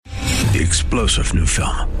The explosive new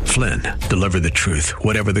film, Flynn, deliver the truth,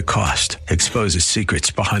 whatever the cost, exposes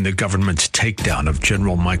secrets behind the government's takedown of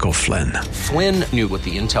General Michael Flynn. Flynn knew what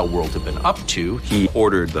the intel world had been up to. He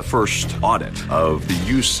ordered the first audit of the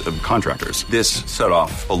use of contractors. This set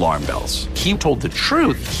off alarm bells. He told the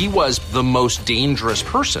truth. He was the most dangerous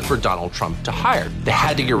person for Donald Trump to hire. They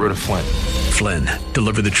had to get rid of Flynn. Flynn,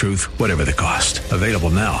 deliver the truth, whatever the cost. Available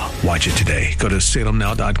now. Watch it today. Go to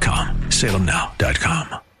salemnow.com.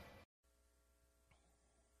 salemnow.com.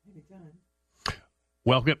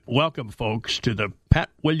 Welcome, folks, to the Pat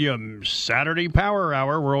Williams Saturday Power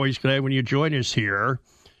Hour. We're always glad when you join us here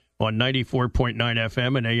on 94.9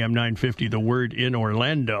 FM and AM 950, The Word in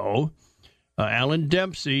Orlando. Alan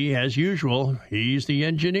Dempsey, as usual, he's the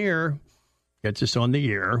engineer, gets us on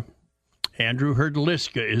the air. Andrew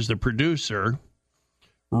Herdliska is the producer.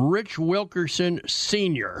 Rich Wilkerson,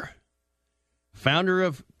 Sr., founder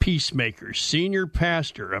of Peacemakers, senior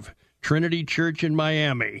pastor of Trinity Church in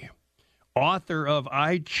Miami, author of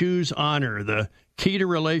I Choose Honor, The Key to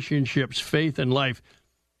Relationships, Faith, and Life.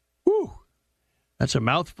 Whew, that's a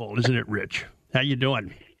mouthful, isn't it, Rich? How you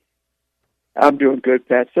doing? I'm doing good,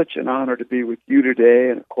 Pat. Such an honor to be with you today.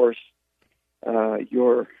 And, of course,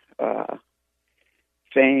 your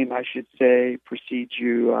fame, I should say, precedes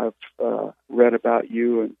you. I've read about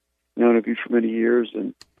you and known of you for many years,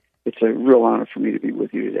 and it's a real honor for me to be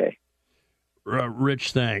with you today.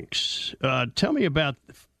 Rich, thanks. Tell me about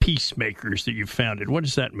Peacemakers that you founded. What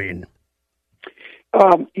does that mean?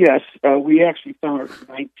 Yes, we actually founded it in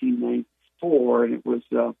 1994, and it was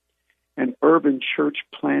an urban church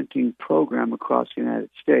planting program across the United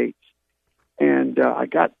States. And I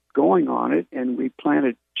got going on it, and we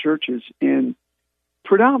planted churches in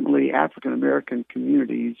predominantly African-American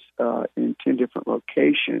communities in 10 different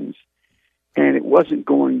locations. And it wasn't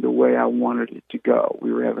going the way I wanted it to go.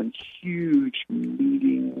 We were having huge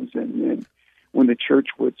meetings, and then when the church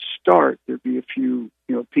would start, there'd be a few,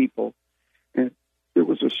 people, and it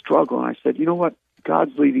was a struggle. And I said, you know what?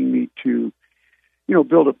 God's leading me to,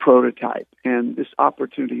 build a prototype. And this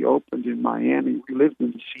opportunity opened in Miami. We lived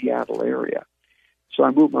in the Seattle area. So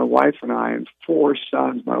I moved my wife and I and 4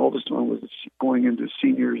 sons. My oldest one was going into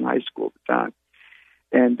seniors in high school at the time.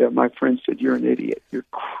 And my friend said, you're an idiot. You're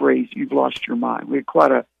crazy. You've lost your mind. We had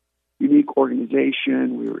quite a unique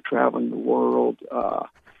organization. We were traveling the world. I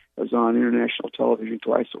was on international television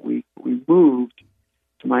twice a week. We moved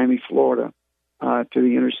to Miami, Florida, to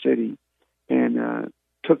the inner city, and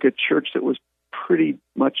took a church that was pretty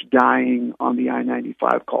much dying on the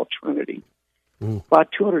I-95 called Trinity.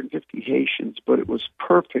 About 250 Haitians, but it was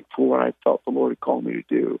perfect for what I felt the Lord had called me to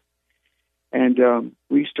do. And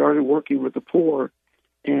we started working with the poor,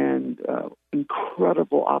 and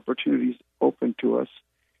incredible opportunities opened to us.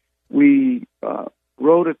 We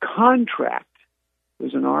wrote a contract. It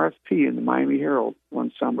was an RFP in the Miami Herald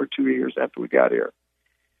one summer, 2 years after we got here,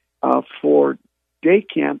 for day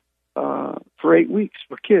camp for 8 weeks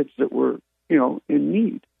for kids that were, in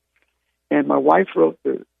need. And my wife wrote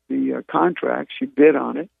the contract. She bid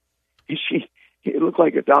on it. And it looked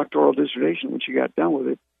like a doctoral dissertation when she got done with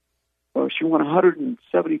it. She won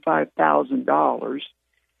 $175,000.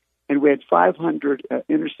 And we had 500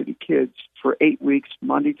 inner city kids for 8 weeks,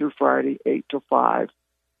 Monday through Friday, 8 to 5.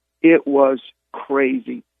 It was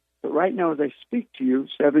crazy. But right now, as I speak to you,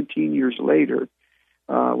 17 years later,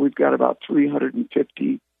 we've got about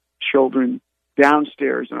 350 children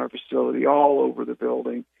downstairs in our facility, all over the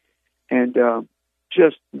building. And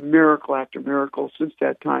just miracle after miracle. Since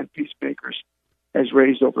that time, Peacemakers has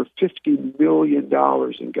raised over $50 million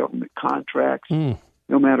in government contracts.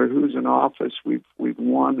 No matter who's in office, we've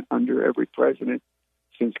won under every president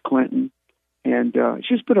since Clinton, and it's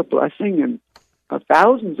just been a blessing. And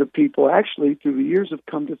thousands of people, actually, through the years, have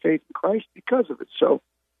come to faith in Christ because of it. So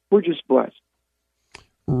we're just blessed.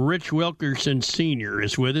 Rich Wilkerson Sr.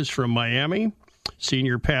 is with us from Miami,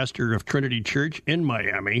 senior pastor of Trinity Church in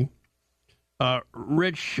Miami.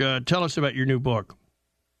 Rich, tell us about your new book.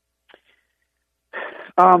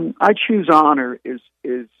 I Choose Honor is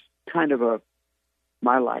kind of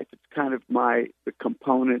my life. It's kind of the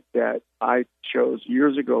component that I chose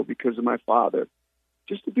years ago because of my father,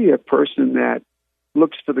 just to be a person that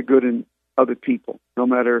looks for the good in other people, no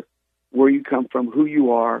matter where you come from, who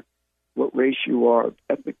you are, what race you are,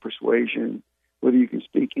 ethnic persuasion, whether you can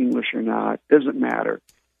speak English or not, doesn't matter.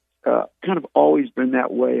 Kind of always been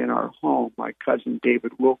that way in our home. My cousin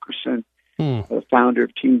David Wilkerson, the founder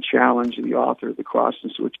of Teen Challenge and the author of The Cross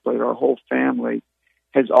and Switchblade, our whole family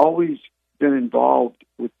has always been involved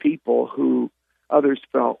with people who others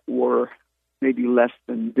felt were maybe less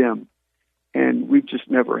than them. And we've just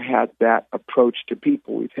never had that approach to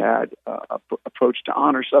people. We've had approach to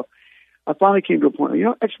honor. So I finally came to a point,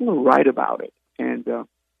 I just want to write about it. And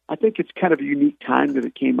I think it's kind of a unique time that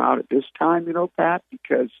it came out at this time, Pat,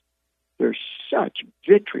 because there's such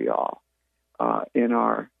vitriol in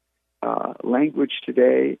our language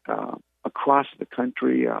today across the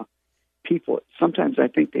country. People, sometimes I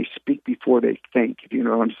think they speak before they think, if you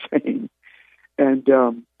know what I'm saying. And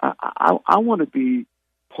I want to be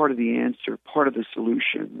part of the answer, part of the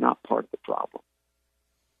solution, not part of the problem.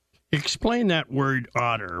 Explain that word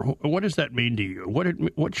honor. What does that mean to you?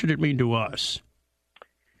 What should it mean to us?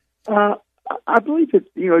 I believe that,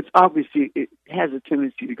 it's obviously, it has a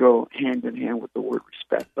tendency to go hand in hand with the word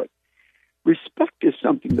respect, but respect is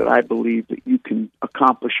something that I believe that you can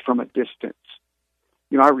accomplish from a distance.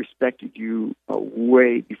 I respected you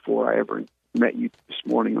way before I ever met you this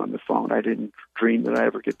morning on the phone. I didn't dream that I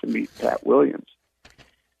ever get to meet Pat Williams.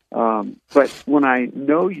 But when I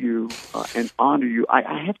know you and honor you,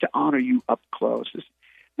 I have to honor you up close. It's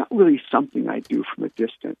not really something I do from a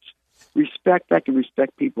distance. Respect, I can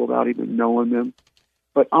respect people without even knowing them.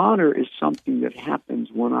 But honor is something that happens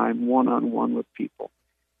when I'm one-on-one with people.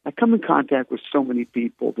 I come in contact with so many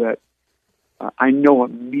people that I know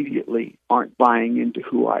immediately aren't buying into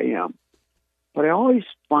who I am. But I always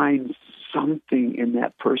find something in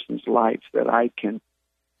that person's life that I can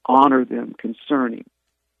honor them concerning.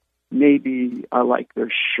 Maybe I like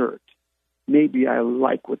their shirt. Maybe I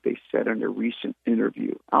like what they said in a recent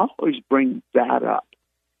interview. I'll always bring that up.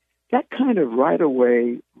 That kind of right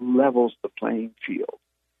away levels the playing field.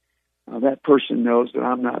 That person knows that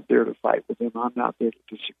I'm not there to fight with them. I'm not there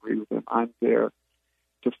to disagree with them. I'm there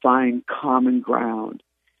to find common ground.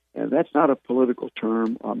 And that's not a political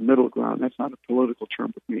term, middle ground. That's not a political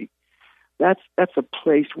term with me. That's a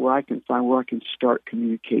place where I can start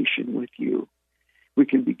communication with you. We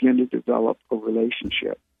can begin to develop a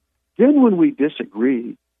relationship. Then when we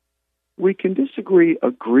disagree, we can disagree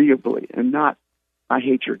agreeably and not, I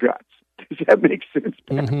hate your guts. Does that make sense?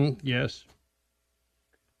 Mm-hmm. Yes.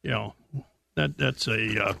 That's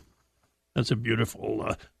a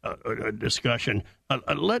beautiful discussion.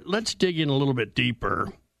 Let's dig in a little bit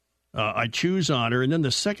deeper. I choose honor, and then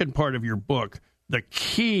the second part of your book, the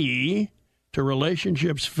key to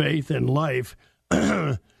relationships, faith, and life.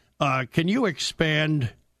 Can you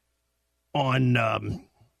expand on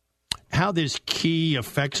how this key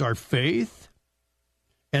affects our faith?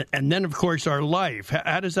 And then, of course, our life.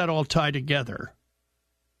 How does that all tie together?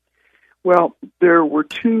 Well, there were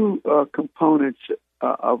two components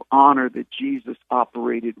of honor that Jesus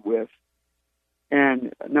operated with.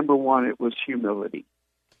 And number one, it was humility.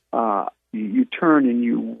 You turn and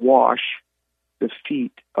you wash the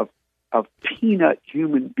feet of peanut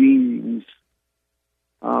human beings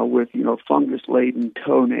with fungus-laden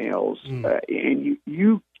toenails, and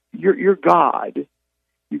you're God.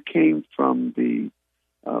 You came from the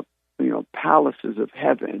palaces of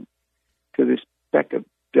heaven to this speck of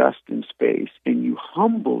dust in space, and you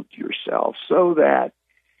humbled yourself so that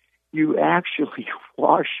you actually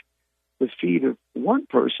wash the feet of one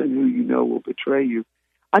person who you know will betray you.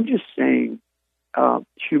 I'm just saying,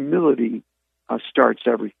 humility starts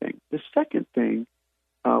everything. The second thing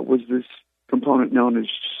was this component known as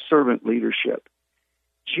servant leadership.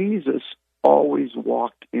 Jesus always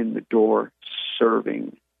walked in the door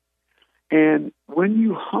serving. And when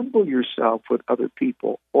you humble yourself with other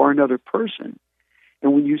people or another person,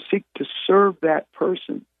 and when you seek to serve that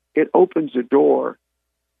person, it opens a door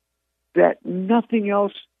that nothing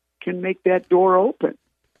else can make that door open.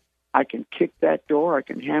 I can kick that door, I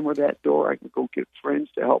can hammer that door, I can go get friends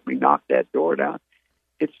to help me knock that door down.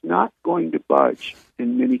 It's not going to budge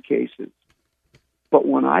in many cases. But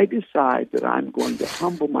when I decide that I'm going to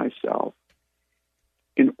humble myself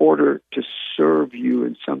in order to serve you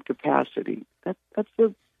in some capacity, that's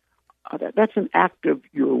an act of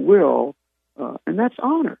your will, and that's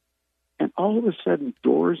honor. And all of a sudden,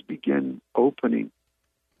 doors begin opening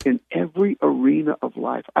in every arena of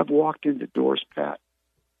life. I've walked into doors, Pat.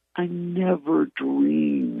 I never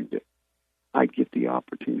dreamed I'd get the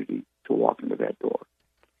opportunity to walk into that door.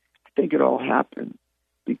 I think it all happened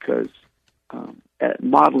because at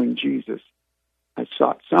modeling Jesus, I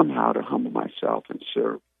sought somehow to humble myself and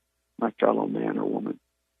serve my fellow man or woman.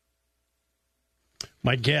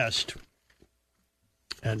 My guest,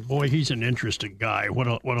 and boy, he's an interesting guy. What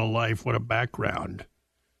a life, what a background.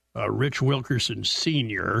 Rich Wilkerson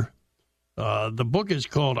Sr. The book is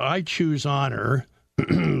called I Choose Honor,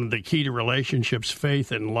 The Key to Relationships,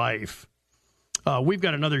 Faith, and Life. We've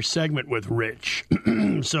got another segment with Rich,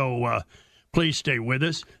 so please stay with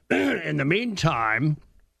us. In the meantime,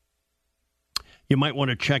 you might want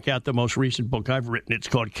to check out the most recent book I've written. It's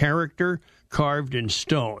called Character Carved in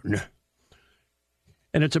Stone.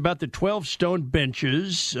 And it's about the 12 stone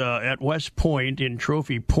benches at West Point in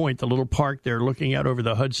Trophy Point, the little park there looking out over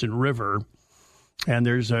the Hudson River. And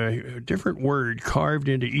there's a different word carved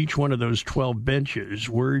into each one of those 12 benches,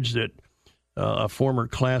 words that a former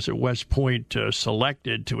class at West Point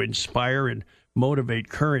selected to inspire and motivate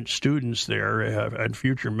current students there and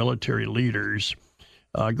future military leaders.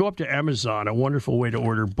 Go up to Amazon, a wonderful way to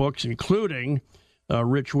order books, including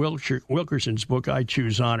Rich Wilkerson's book, I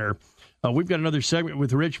Choose Honor. We've got another segment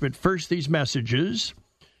with Rich, but first, these messages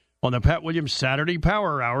on the Pat Williams Saturday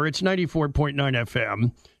Power Hour. It's 94.9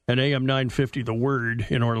 FM and AM 950, The Word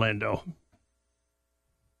in Orlando.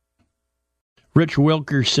 Rich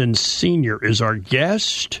Wilkerson Sr. is our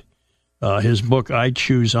guest. His book, I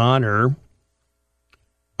Choose Honor.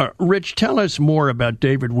 Rich, tell us more about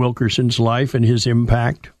David Wilkerson's life and his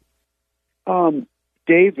impact.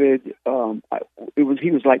 David,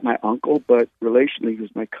 he was like my uncle, but relationally he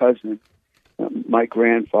was my cousin. My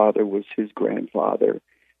grandfather was his grandfather.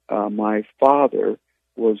 My father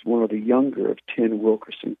was one of the younger of 10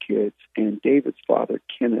 Wilkerson kids, and David's father,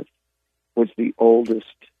 Kenneth, was the oldest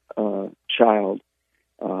child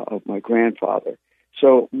of my grandfather.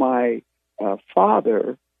 So my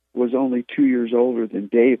father was only 2 years older than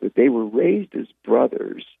David. They were raised as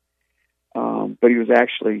brothers, but he was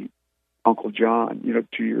actually Uncle John,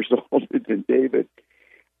 2 years older than David.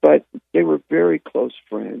 But they were very close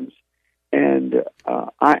friends. And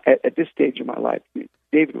at this stage of my life,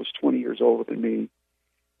 David was 20 years older than me.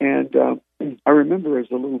 And I remember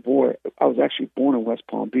as a little boy, I was actually born in West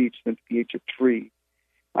Palm Beach. Then at the age of 3,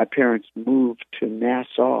 my parents moved to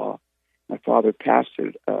Nassau. My father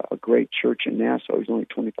pastored a great church in Nassau. He was only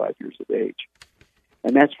 25 years of age.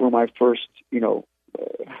 And that's where my first,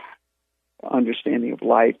 understanding of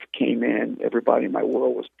life came in. Everybody in my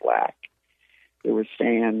world was black. There was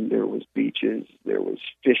sand, there was beaches, there was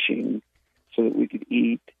fishing so that we could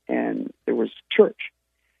eat, and there was church.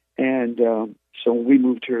 And so when we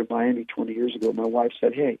moved here to Miami 20 years ago, my wife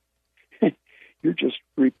said, hey, you're just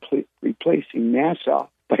replacing Nassau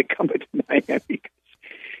by coming to Miami, because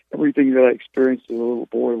everything that I experienced as a little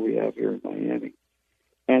boy we have here in Miami.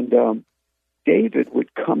 And David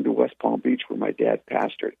would come to West Palm Beach where my dad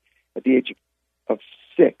pastored. At the age of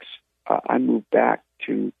 6, I moved back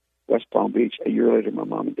to West Palm Beach. A year later, my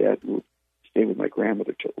mom and dad moved, stayed with my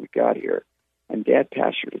grandmother till we got here. And Dad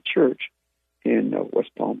pastored a church in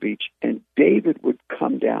West Palm Beach. And David would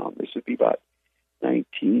come down. This would be about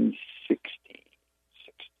 1960,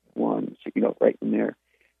 61, right in there.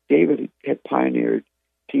 David had pioneered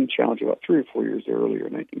Teen Challenge about 3 or 4 years earlier,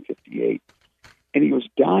 1958. And he was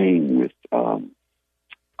dying with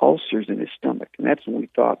ulcers in his stomach. And that's when we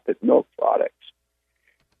thought that milk products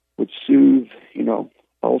would soothe,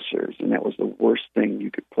 ulcers. And that was the worst thing you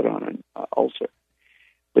could put on an ulcer.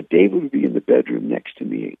 But David would be in the bedroom next to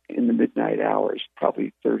me in the midnight hours,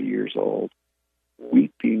 probably 30 years old,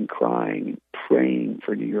 weeping, crying, and praying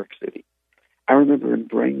for New York City. I remember him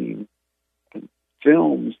bringing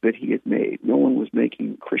films that he had made. No one was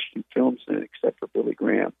making Christian films then except for Billy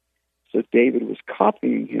Graham. So David was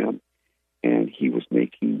copying him, and he was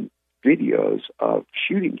making videos of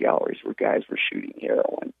shooting galleries where guys were shooting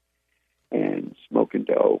heroin and smoking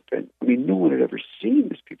dope. And, no one had ever seen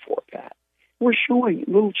this before, Pat. We're showing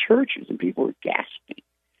little churches, and people were gasping.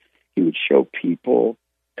 He would show people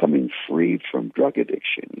coming free from drug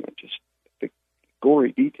addiction, just the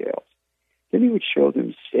gory details. Then he would show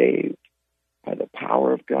them saved by the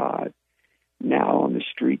power of God, now on the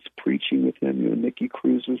streets preaching with him. Nicky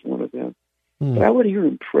Cruz was one of them. But I would hear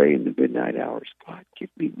him pray in the midnight hours, God, give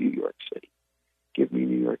me New York City. Give me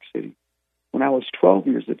New York City. When I was 12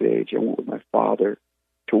 years of age, I went with my father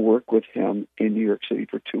to work with him in New York City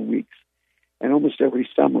for 2 weeks. And almost every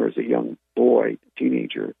summer as a young boy,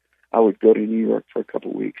 teenager, I would go to New York for a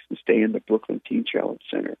couple of weeks and stay in the Brooklyn Teen Challenge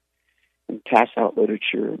Center and pass out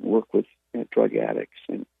literature and work with drug addicts.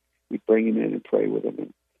 And we'd bring them in and pray with them.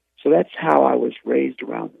 And so that's how I was raised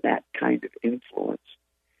around that kind of influence.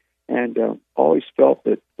 And always felt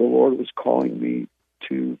that the Lord was calling me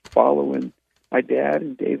to follow in my dad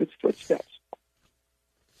and David's footsteps.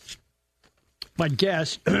 My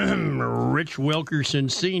guest, Rich Wilkerson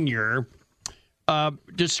Sr.,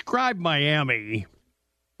 describe Miami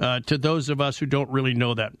to those of us who don't really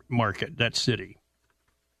know that market, that city.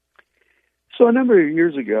 So a number of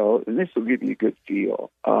years ago, and this will give you a good feel,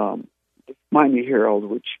 the Miami Herald,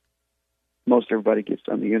 which most everybody gets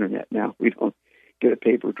on the internet now. We don't get a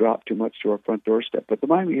paper drop too much to our front doorstep. But the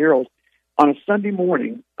Miami Herald, on a Sunday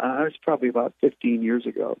morning, it was probably about 15 years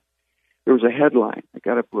ago, there was a headline. I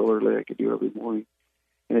got up real early. I could do it every morning.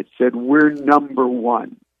 And it said, "We're number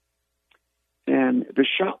one." And the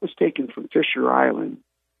shot was taken from Fisher Island,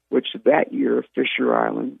 which that year, Fisher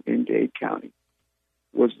Island in Dade County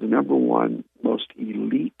was the number one most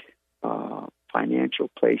elite financial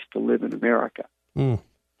place to live in America. And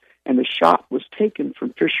the shot was taken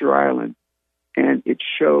from Fisher Island, and it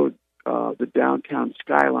showed the downtown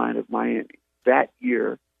skyline of Miami. That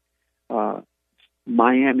year,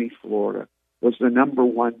 Miami, Florida, was the number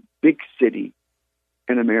one big city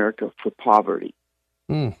in America for poverty.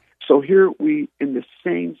 So here we, in the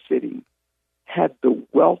same city, had the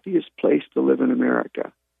wealthiest place to live in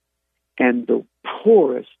America and the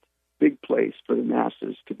poorest big place for the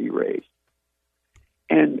masses to be raised.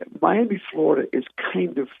 And Miami, Florida is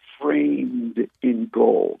kind of framed in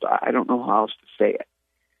gold. I don't know how else to say it,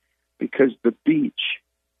 because the beach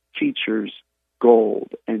features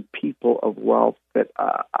gold and people of wealth that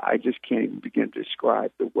I just can't even begin to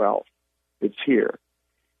describe the wealth that's here.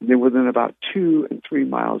 And then within about 2 and 3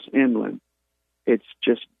 miles inland, it's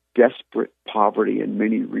just desperate poverty in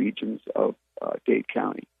many regions of Dade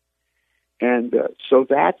County. And so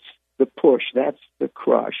that's the push, that's the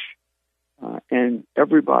crush. And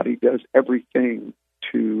everybody does everything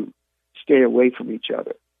to stay away from each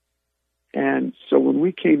other. And so when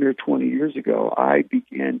we came here 20 years ago, I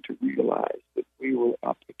began to realize that we were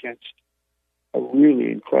up against a really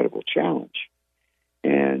incredible challenge.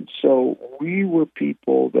 And so we were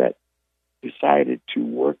people that decided to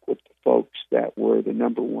work with the folks that were the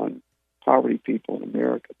number one poverty people in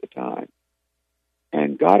America at the time.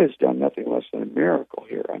 And God has done nothing less than a miracle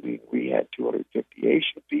here. I mean, we had 250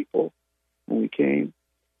 Asian people when we came.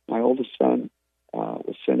 My oldest son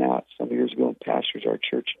was sent out some years ago and pastors our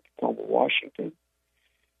church in Tacoma, Washington.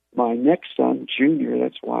 My next son, Junior,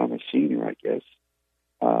 that's why I'm a senior, I guess,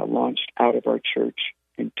 launched out of our church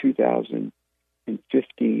in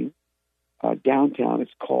 2015. Downtown,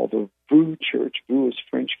 it's called the VU Church. VU is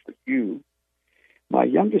French for you. My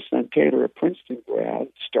youngest son, Taylor, a Princeton grad,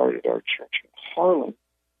 started our church in Harlem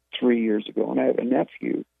 3 years ago, and I have a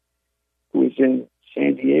nephew who is in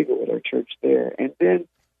San Diego with our church there. And then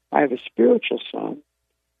I have a spiritual son,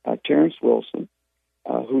 Terrence Wilson,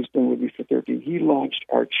 who's been with me for 13. He launched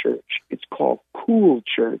our church. It's called Cool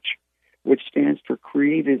Church, which stands for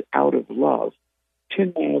Created Out of Love,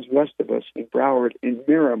 10 miles west of us in Broward in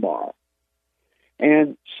Miramar.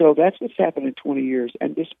 And so that's what's happened in 20 years.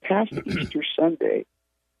 And this past Easter Sunday,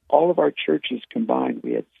 all of our churches combined,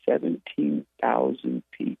 we had 17,000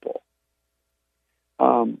 people.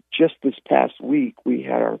 Just this past week, we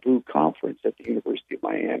had our VU conference at the University of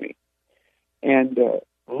Miami. And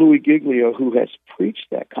Louis Giglio, who has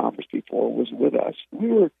preached that conference before, was with us. We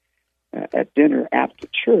were at dinner after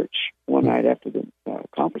church one night, after the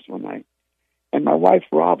conference one night. And my wife,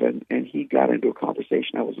 Robin, and he got into a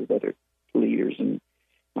conversation. I was with other leaders, and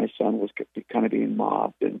my son was kind of being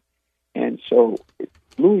mobbed. And so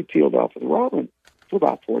Louis peeled off with Robin for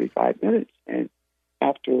about 45 minutes. And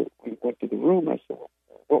after we went to the room, I said,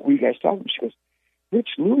 what were you guys talking about? She goes, Rich,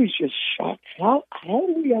 Louis is just shocked. How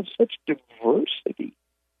do we have such diversity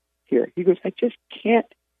here? He goes, I just can't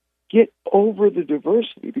get over the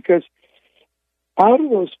diversity, because out of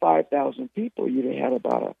those 5,000 people, you'd had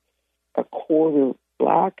about a quarter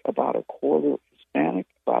black, about a quarter Hispanic,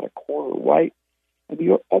 about a quarter white, and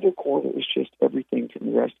the other quarter is just everything from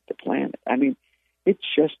the rest of the planet. I mean, it's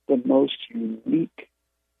just the most unique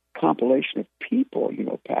compilation of people,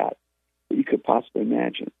 Pat, that you could possibly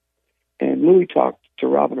imagine. And Louis talked to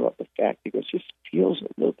Robin about the fact, he goes, just feels a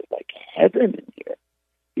little bit like heaven in here.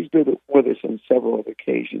 He's been with us on several other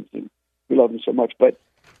occasions, and we love him so much. But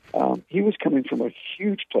he was coming from a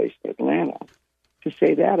huge place in Atlanta to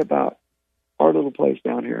say that about our little place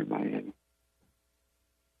down here in Miami.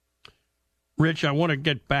 Rich, I want to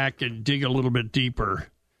get back and dig a little bit deeper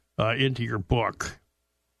into your book,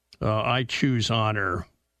 I Choose Honor.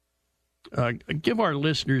 Give our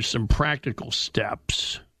listeners some practical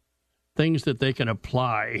steps, things that they can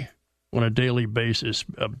apply on a daily basis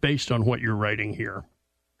based on what you're writing here.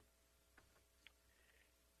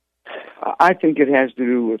 I think it has to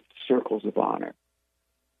do with circles of honor.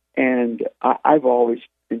 And I've always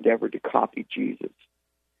endeavored to copy Jesus.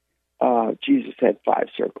 Jesus had 5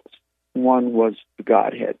 circles. One was the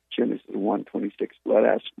Godhead, Genesis 1:26, let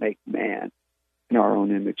us make man in our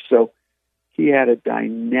own image. So he had a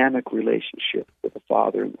dynamic relationship with the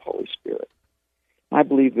Father and the Holy Spirit. I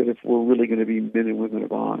believe that if we're really going to be men and women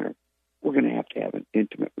of honor, we're going to have an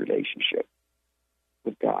intimate relationship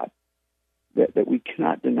with God. That we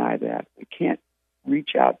cannot deny that. We can't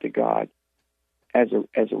reach out to God as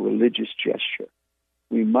a religious gesture.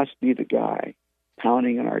 We must be the guy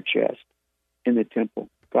pounding on our chest in the temple,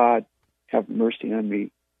 God, have mercy on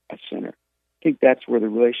me, a sinner. think that's where the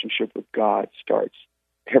relationship with God starts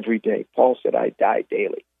every day. Paul said, I die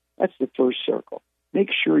daily. That's the first circle. Make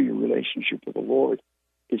sure your relationship with the Lord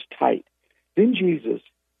is tight. Then Jesus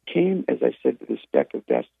came, as I said, to the speck of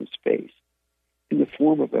dust in space in the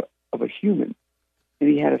form of a human, and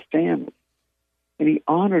he had a family, and he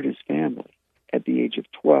honored his family. At the age of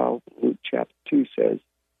 12, Luke chapter 2 says,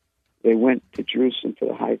 they went to Jerusalem for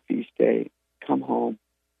the high feast day, come home,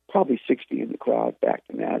 probably 60 in the crowd, back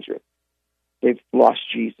to Nazareth. They've lost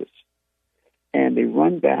Jesus. And they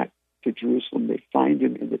run back to Jerusalem. They find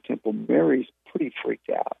him in the temple. Mary's pretty freaked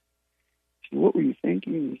out. She said, what were you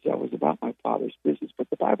thinking? He said, I was about my Father's business. But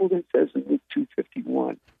the Bible then says in Luke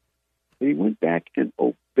 2:51 that he went back and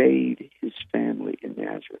obeyed his family in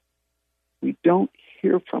Nazareth. We don't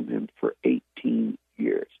hear from him for 18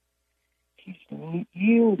 years. He's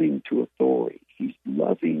yielding to authority. He's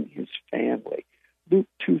loving his family. Luke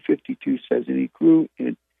 2:52 says, and he grew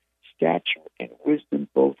in stature and wisdom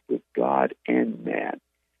both with God and man.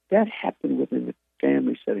 That happened within the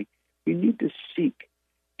family setting. We need to seek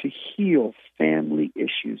to heal family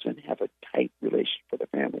issues and have a tight relationship with the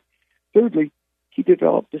family. Thirdly, he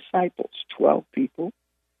developed disciples, 12 people,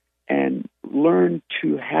 and learned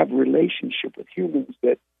to have relationship with humans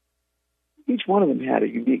that each one of them had a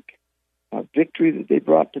unique victory that they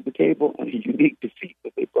brought to the table and a unique defeat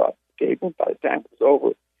that they brought to the table. By the time it was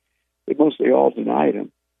over, they mostly all denied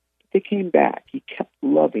him. But they came back. He kept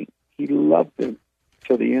loving. He loved them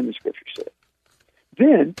till the end, the Scripture says.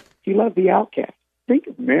 Then he loved the outcast. Think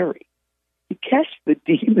of Mary. He cast the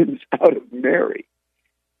demons out of Mary.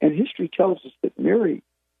 And history tells us that Mary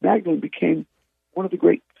Magdalene became one of the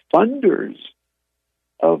great funders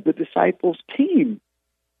of the disciples' team.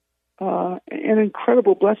 An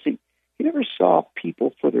incredible blessing. He never saw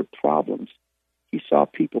people for their problems. He saw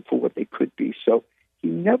people for what they could be. So he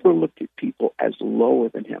never looked at people as lower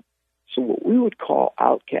than him. So what we would call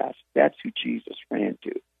outcasts, that's who Jesus ran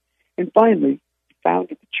to. And finally, he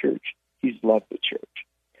founded the church. He's loved the church.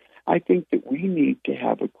 I think that we need to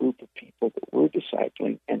have a group of people that we're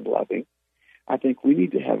discipling and loving. I think we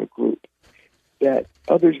need to have a group that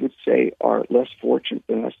others would say are less fortunate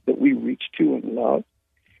than us, that we reach to and love.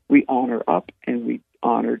 We honor up and we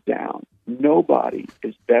honor down. Nobody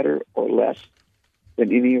is better or less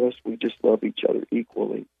than any of us. We just love each other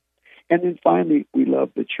equally. And then finally, we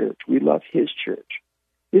love the church. We love his church.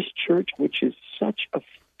 This church, which is such a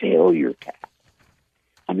failure path.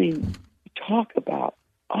 I mean, talk about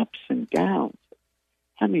ups and downs.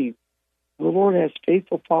 I mean, the Lord has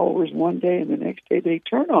faithful followers one day, and the next day they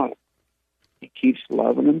turn on him. He keeps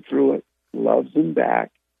loving them through it, loves them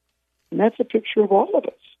back. And that's a picture of all of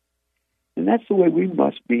us. And that's the way we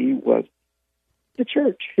must be with the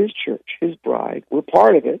church, his bride. We're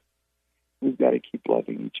part of it. We've got to keep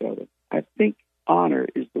loving each other. I think honor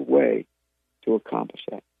is the way to accomplish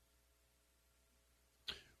that.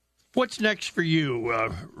 What's next for you,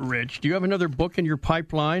 Rich? Do you have another book in your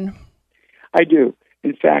pipeline? I do.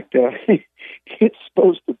 In fact, it's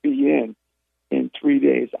supposed to be in 3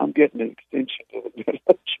 days. I'm getting an extension to the middle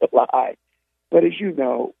of July. But as you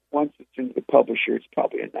know, once it's into the publisher, it's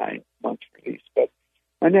probably a 9-month release. But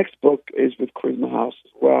my next book is with Charisma House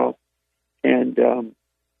as well. And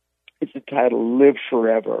it's entitled Live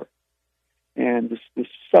Forever. And the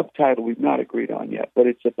subtitle we've not agreed on yet, but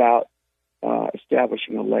it's about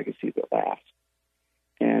establishing a legacy that lasts.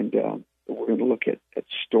 And we're going to look at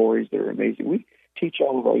stories that are amazing. We teach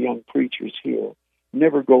all of our young preachers here,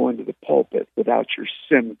 never go into the pulpit without your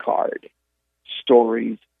SIM card,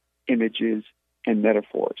 stories, images, and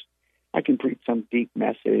metaphors. I can preach some deep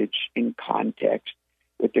message in context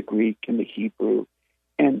with the Greek and the Hebrew,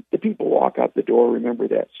 and the people walk out the door, remember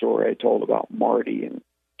that story I told about Marty and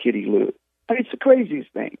Kitty Lou. I mean, it's the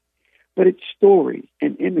craziest thing. But it's stories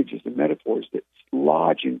and images and metaphors that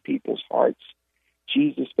lodge in people's hearts.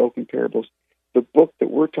 Jesus spoke in parables. The book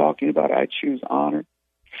that we're talking about, I Choose Honor,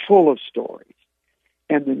 full of stories.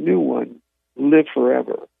 And the new one, Live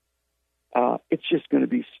Forever, it's just going to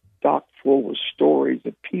be stocked full with stories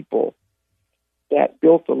of people that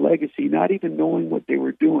built a legacy, not even knowing what they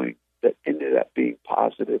were doing, that ended up being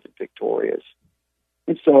positive and victorious.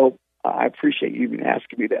 And so I appreciate you even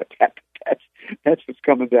asking me that. That's what's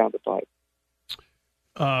coming down the pipe.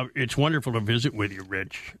 It's wonderful to visit with you,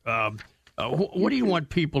 Rich. What do you want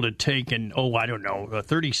people to take in,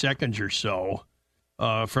 30 seconds or so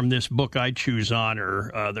from this book, I Choose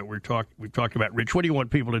Honor, that we've talked about? Rich, what do you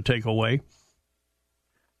want people to take away?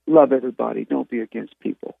 Love everybody. Don't be against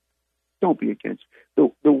people. Don't be against.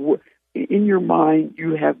 In your mind,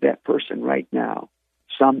 you have that person right now,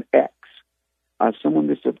 some X, someone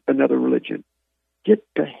that's of another religion. Get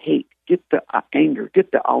the hate, get the anger,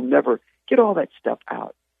 get the I'll never Get all that stuff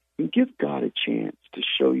out and give God a chance to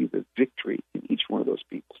show you the victory in each one of those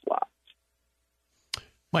people's lives.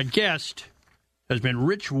 My guest has been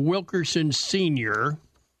Rich Wilkerson Sr.,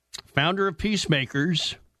 founder of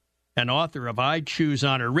Peacemakers and author of I Choose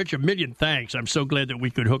Honor. Rich, a million thanks. I'm so glad that we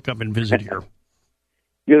could hook up and visit here.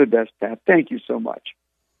 You're the best, Pat. Thank you so much.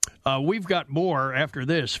 We've got more after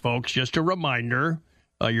this, folks. Just a reminder,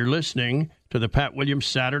 you're listening to the Pat Williams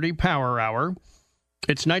Saturday Power Hour.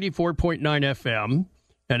 It's 94.9 FM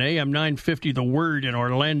and AM 950 The Word in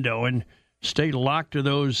Orlando. And stay locked to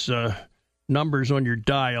those numbers on your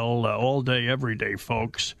dial all day, every day,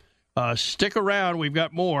 folks. Stick around. We've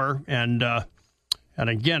got more. And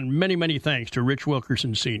again, many, many thanks to Rich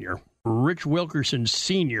Wilkerson Sr. Rich Wilkerson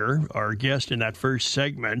Sr., our guest in that first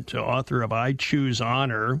segment, author of I Choose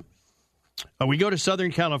Honor. We go to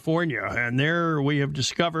Southern California, and there we have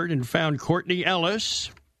discovered and found Courtney Ellis.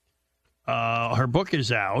 Her book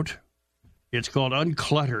is out. It's called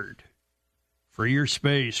Uncluttered. Free your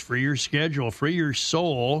space, free your schedule, free your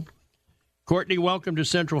soul. Courtney, welcome to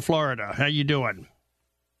Central Florida. How you doing?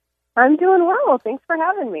 I'm doing well. Thanks for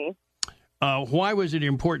having me. Why was it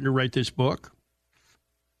important to write this book?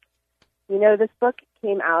 You know, this book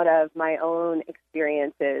came out of my own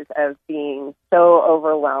experiences of being so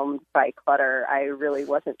overwhelmed by clutter. I really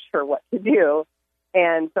wasn't sure what to do.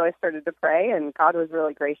 And so I started to pray, and God was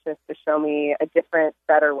really gracious to show me a different,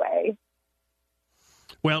 better way.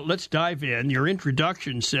 Well, let's dive in. Your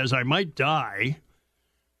introduction says, I might die,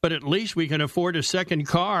 but at least we can afford a second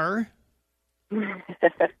car.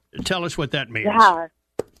 Tell us what that means. Yeah.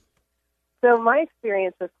 So my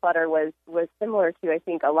experience with clutter was similar to, I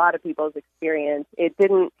think, a lot of people's experience. It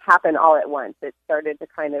didn't happen all at once. It started to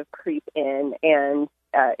kind of creep in, and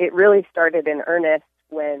it really started in earnest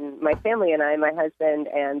when my family and I, my husband,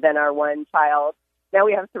 and then our one child, now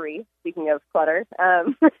we have three, speaking of clutter,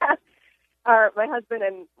 my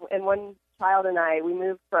husband and one child and I, we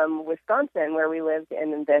moved from Wisconsin, where we lived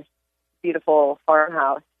in this beautiful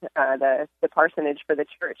farmhouse, the parsonage for the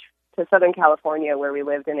church, to Southern California, where we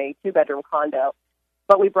lived in a 2-bedroom condo,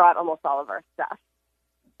 but we brought almost all of our stuff.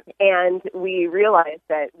 And we realized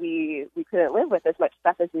that we couldn't live with as much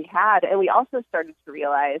stuff as we had, and we also started to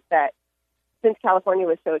realize that since California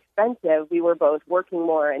was so expensive, we were both working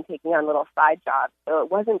more and taking on little side jobs. So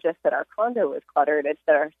it wasn't just that our condo was cluttered, it's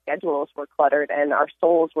that our schedules were cluttered and our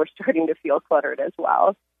souls were starting to feel cluttered as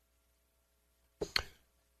well.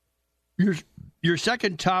 Your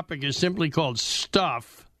second topic is simply called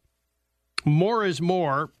Stuff. More is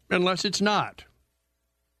more, unless it's not.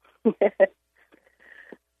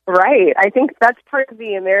 Right. I think that's part of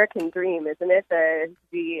the American dream, isn't it?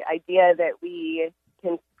 The idea that we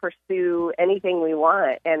can pursue anything we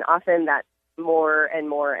want, and often that's more and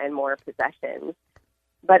more and more possessions.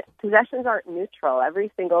 But possessions aren't neutral.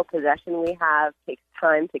 Every single possession we have takes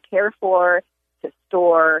time to care for, to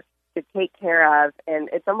store, to take care of, and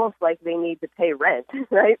it's almost like they need to pay rent,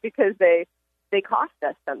 right? Because they cost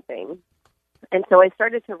us something. And so I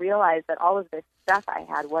started to realize that all of this stuff I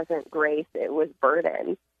had wasn't grace, it was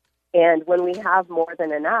burden. And when we have more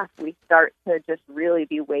than enough, we start to just really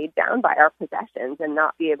be weighed down by our possessions and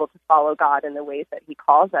not be able to follow God in the ways that he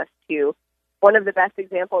calls us to. One of the best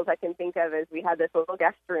examples I can think of is we had this little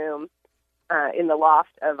guest room in the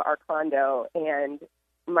loft of our condo, and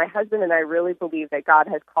my husband and I really believe that God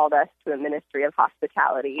has called us to a ministry of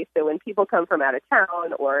hospitality. So when people come from out of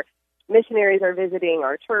town or missionaries are visiting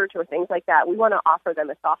our church or things like that, we want to offer them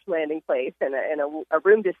a soft landing place and a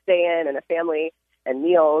room to stay in and a family and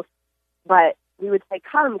meals. But we would say,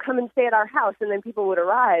 come and stay at our house. And then people would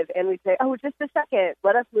arrive and we'd say, oh, just a second,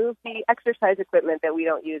 let us move the exercise equipment that we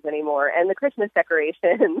don't use anymore and the Christmas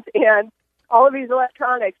decorations and all of these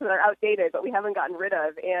electronics that are outdated, but we haven't gotten rid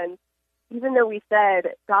of. And even though we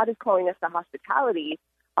said God is calling us to hospitality,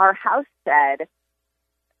 our house said,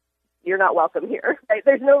 you're not welcome here. Right?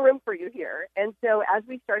 There's no room for you here. And so as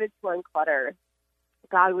we started to unclutter,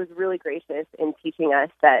 God was really gracious in teaching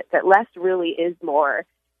us that less really is more.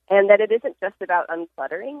 And that it isn't just about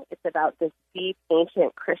uncluttering, it's about this deep,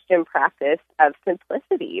 ancient Christian practice of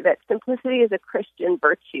simplicity, that simplicity is a Christian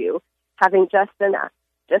virtue, having just enough,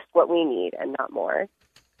 just what we need and not more.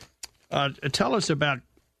 Tell us about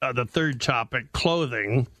the third topic,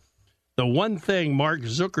 clothing, the one thing Mark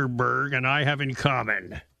Zuckerberg and I have in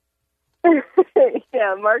common.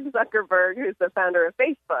 Yeah, Mark Zuckerberg, who's the founder of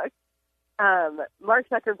Facebook, Mark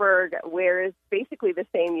Zuckerberg wears basically the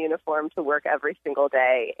same uniform to work every single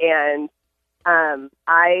day. And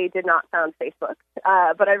I did not found Facebook,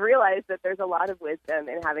 but I realized that there's a lot of wisdom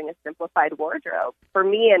in having a simplified wardrobe. For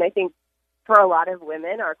me, and I think for a lot of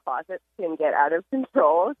women, our closets can get out of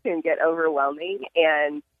control, can get overwhelming.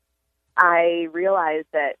 And I realized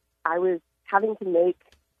that I was having to make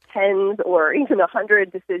tens or even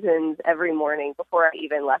 100 decisions every morning before I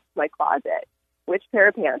even left my closet. Which pair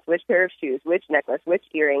of pants, which pair of shoes, which necklace, which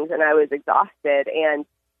earrings, and I was exhausted. And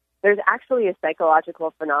there's actually a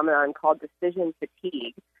psychological phenomenon called decision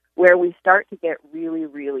fatigue, where we start to get really,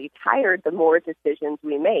 really tired the more decisions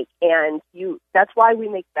we make. And that's why we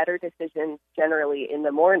make better decisions generally in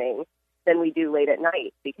the morning than we do late at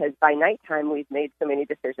night, because by nighttime we've made so many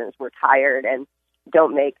decisions, we're tired and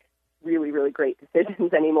don't make really, really great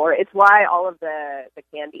decisions anymore. It's why all of the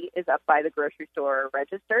candy is up by the grocery store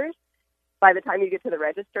registers. By the time you get to the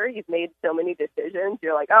register, you've made so many decisions.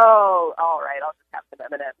 You're like, oh, all right, I'll just have some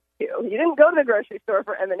M&Ms too. You didn't go to the grocery store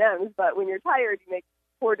for M&Ms, but when you're tired, you make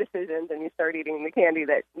poor decisions and you start eating the candy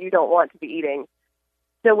that you don't want to be eating.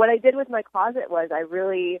 So what I did with my closet was I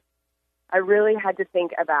really had to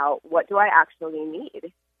think about, what do I actually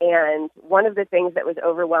need? And one of the things that was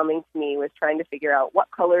overwhelming to me was trying to figure out what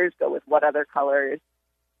colors go with what other colors.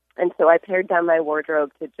 And so I pared down my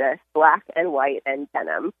wardrobe to just black and white and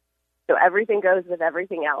denim. So everything goes with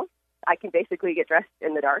everything else. I can basically get dressed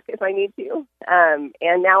in the dark if I need to. And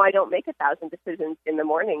now I don't make 1,000 decisions in the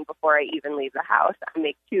morning before I even leave the house. I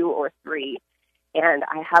make 2 or 3. And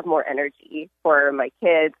I have more energy for my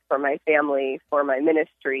kids, for my family, for my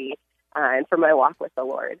ministry, and for my walk with the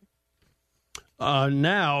Lord.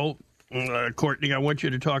 Now, Courtney, I want you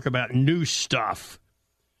to talk about new stuff.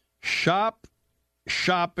 Shop,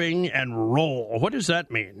 shopping, and roll. What does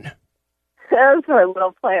that mean? That's my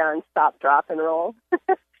little play on stop, drop, and roll.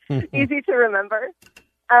 Easy to remember.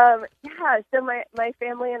 So my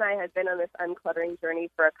family and I had been on this uncluttering journey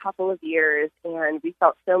for a couple of years, and we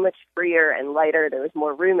felt so much freer and lighter. There was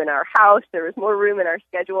more room in our house. There was more room in our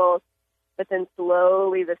schedules. But then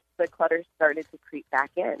slowly the clutter started to creep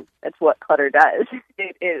back in. That's what clutter does.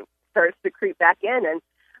 It starts to creep back in. And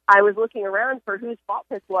I was looking around for whose fault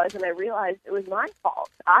this was, and I realized it was my fault.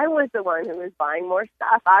 I was the one who was buying more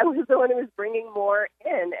stuff. I was the one who was bringing more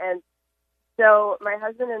in. And so my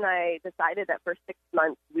husband and I decided that for 6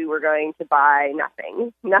 months we were going to buy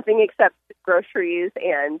nothing except groceries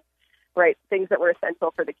and things that were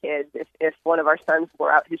essential for the kids. If one of our sons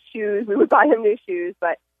wore out his shoes, we would buy him new shoes.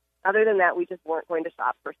 But other than that, we just weren't going to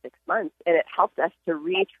shop for 6 months, and it helped us to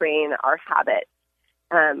retrain our habits.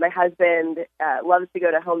 My husband loves to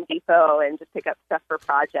go to Home Depot and just pick up stuff for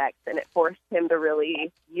projects, and it forced him to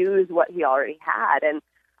really use what he already had. And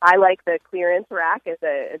I like the clearance rack at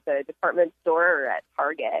the department store or at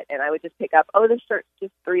Target, and I would just pick up, this shirt's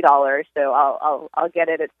just $3, so I'll get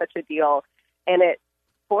it. It's such a deal. And it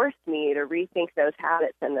forced me to rethink those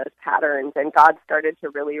habits and those patterns, and God started to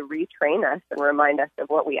really retrain us and remind us of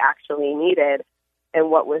what we actually needed and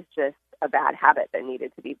what was just a bad habit that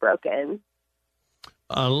needed to be broken.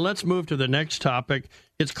 Let's move to the next topic.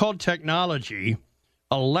 It's called technology,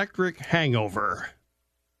 electric hangover.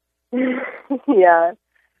 Yeah.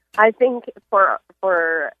 I think for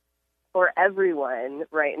everyone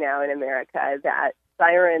right now in America, that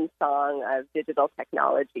siren song of digital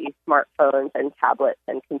technology, smartphones and tablets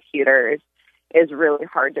and computers is really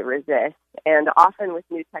hard to resist. And often with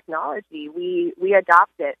new technology, we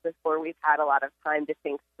adopt it before we've had a lot of time to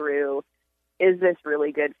think through, is this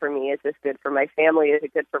really good for me? Is this good for my family? Is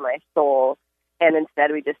it good for my soul? And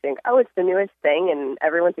instead we just think, it's the newest thing and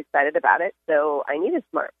everyone's excited about it, so I need a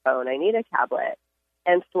smartphone, I need a tablet.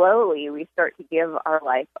 And slowly we start to give our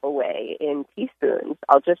life away in teaspoons.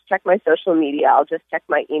 I'll just check my social media. I'll just check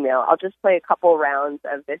my email. I'll just play a couple rounds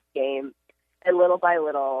of this game. And little by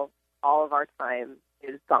little, all of our time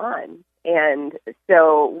is gone. And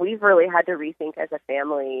so we've really had to rethink as a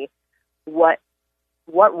family, what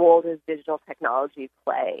role does digital technology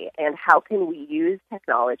play, and how can we use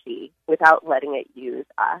technology without letting it use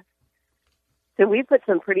us? So we put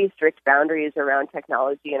some pretty strict boundaries around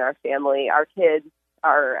technology in our family. Our kids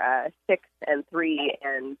are 6 and 3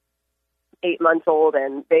 and 8 months old,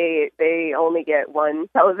 and they only get one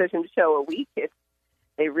television show a week.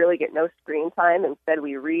 They really get no screen time. Instead,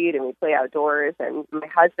 we read and we play outdoors. And my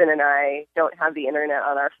husband and I don't have the internet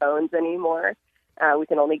on our phones anymore. We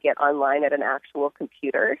can only get online at an actual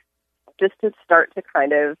computer, just to start to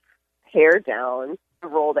kind of pare down the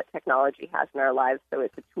role that technology has in our lives, so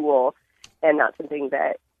it's a tool and not something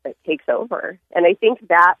that takes over. And I think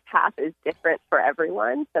that path is different for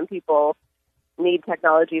everyone. Some people need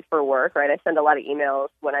technology for work, right? I send a lot of emails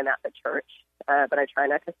when I'm at the church, but I try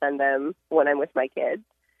not to send them when I'm with my kids.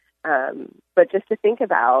 But just to think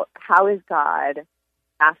about, how is God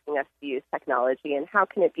asking us to use technology, and how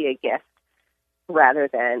can it be a gift rather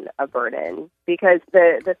than a burden. Because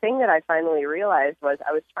the thing that I finally realized was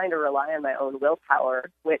I was trying to rely on my own willpower,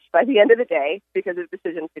 which by the end of the day, because of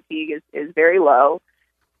decision fatigue, is very low.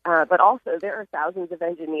 But also there are thousands of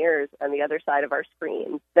engineers on the other side of our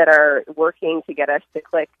screens that are working to get us to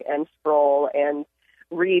click and scroll and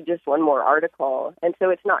read just one more article. And so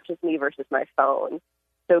it's not just me versus my phone.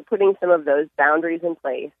 So putting some of those boundaries in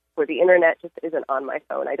place where the internet just isn't on my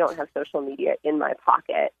phone. I don't have social media in my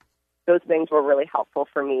pocket. Those things were really helpful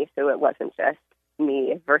for me, so it wasn't just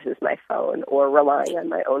me versus my phone or relying on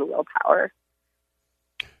my own willpower.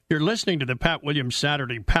 You're listening to the Pat Williams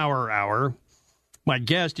Saturday Power Hour. My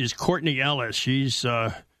guest is Courtney Ellis. She's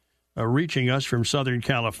reaching us from Southern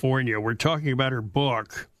California. We're talking about her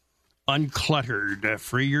book, Uncluttered,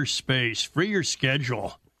 Free Your Space, Free Your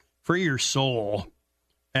Schedule, Free Your Soul.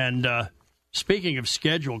 And speaking of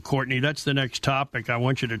schedule, Courtney, that's the next topic I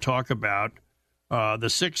want you to talk about. The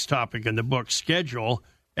sixth topic in the book, schedule,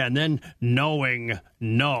 and then knowing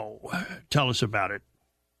no. Tell us about it.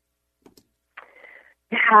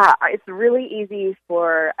 Yeah, it's really easy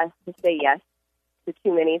for us to say yes to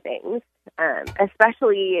too many things,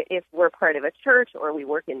 especially if we're part of a church or we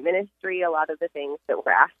work in ministry. A lot of the things that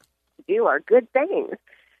we're asked to do are good things.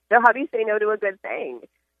 So how do you say no to a good thing?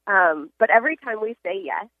 But every time we say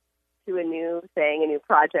yes to a new thing, a new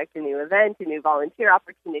project, a new event, a new volunteer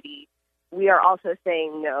opportunity, we are also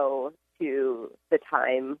saying no to the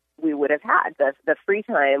time we would have had, the free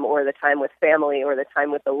time or the time with family or the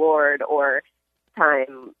time with the Lord or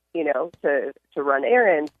time, to run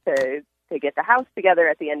errands, to get the house together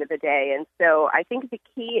at the end of the day. And so I think the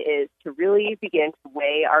key is to really begin to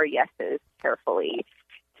weigh our yeses carefully,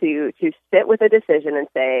 to sit with a decision and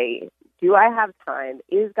say, do I have time?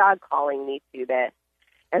 Is God calling me to this?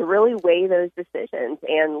 And really weigh those decisions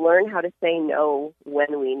and learn how to say no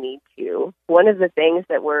when we need to. One of the things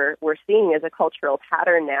that we're seeing as a cultural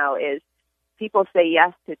pattern now is people say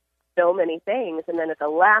yes to so many things, and then at the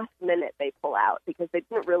last minute they pull out because they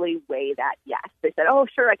didn't really weigh that yes. They said, oh,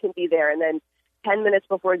 sure, I can be there. And then 10 minutes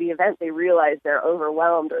before the event, they realize they're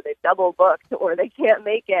overwhelmed or they've double booked or they can't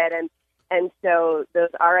make it. And so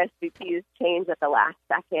those RSVPs change at the last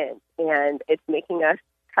second, and it's making us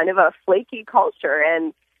kind of a flaky culture.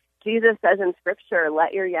 And Jesus says in Scripture,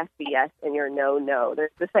 let your yes be yes and your no, no.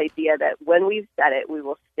 There's this idea that when we've said it, we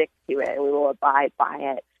will stick to it and we will abide by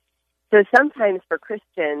it. So sometimes for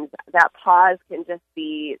Christians, that pause can just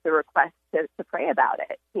be the request to pray about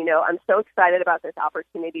it. I'm so excited about this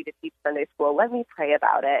opportunity to teach Sunday school. Let me pray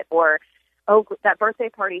about it. Or, oh, that birthday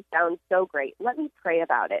party sounds so great. Let me pray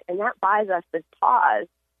about it. And that buys us this pause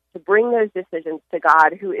to bring those decisions to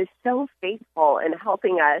God, who is so faithful in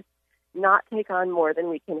helping us not take on more than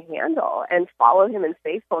we can handle and follow him in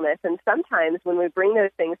faithfulness. And sometimes when we bring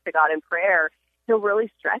those things to God in prayer, he'll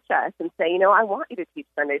really stretch us and say, I want you to teach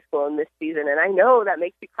Sunday school in this season. And I know that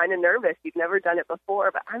makes you kind of nervous. You've never done it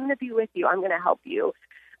before, but I'm going to be with you. I'm going to help you.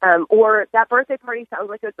 Or that birthday party sounds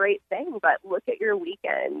like a great thing, but look at your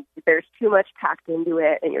weekend. There's too much packed into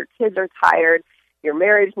it and your kids are tired. Your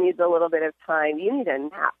marriage needs a little bit of time. You need a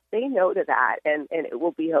nap. Say no to that and it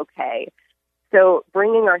will be okay. So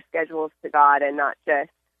bringing our schedules to God and not just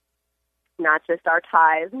our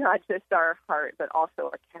tithes, not just our heart, but also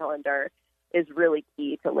our calendar is really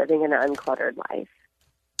key to living an uncluttered life.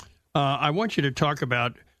 I want you to talk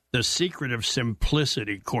about the secret of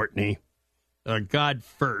simplicity, Courtney. God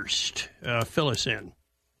first. Fill us in.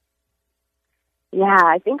 Yeah,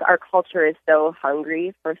 I think our culture is so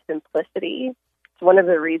hungry for simplicity. It's one of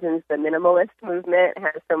the reasons the minimalist movement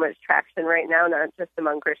has so much traction right now, not just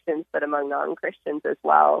among Christians, but among non-Christians as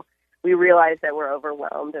well. We realize that we're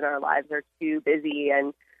overwhelmed and our lives are too busy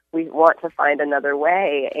and we want to find another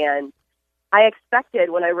way. And I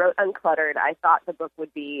expected when I wrote Uncluttered, I thought the book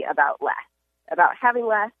would be about less, about having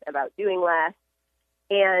less, about doing less.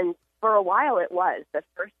 And for a while it was. The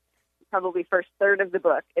first third of the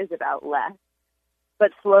book is about less.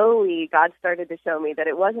 But slowly God started to show me that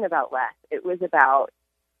it wasn't about less. It was about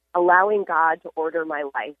allowing God to order my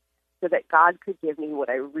life so that God could give me what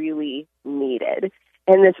I really needed.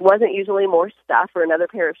 And this wasn't usually more stuff or another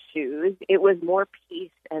pair of shoes. It was more peace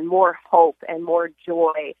and more hope and more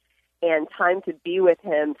joy and time to be with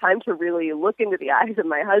him, time to really look into the eyes of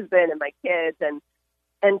my husband and my kids.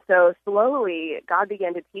 And so slowly, God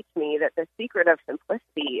began to teach me that the secret of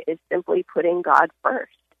simplicity is simply putting God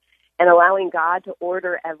first and allowing God to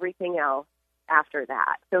order everything else after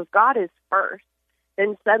that. So if God is first,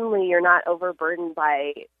 then suddenly you're not overburdened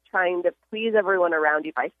by trying to please everyone around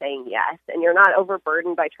you by saying yes, and you're not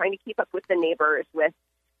overburdened by trying to keep up with the neighbors with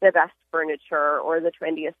the best furniture or the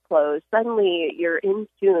trendiest clothes. Suddenly you're in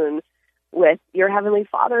tune with your Heavenly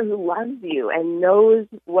Father who loves you and knows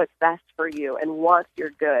what's best for you and wants your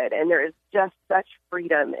good. And there is just such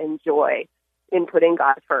freedom and joy in putting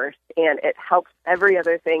God first. And it helps every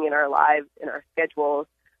other thing in our lives, in our schedules,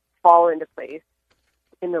 fall into place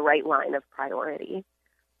in the right line of priority.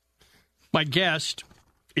 My guest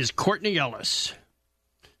is Courtney Ellis.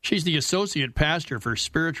 She's the Associate Pastor for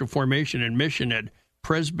Spiritual Formation and Mission at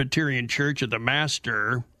Presbyterian Church of the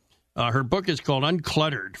Master. Her book is called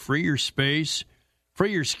Uncluttered, Free Your Space,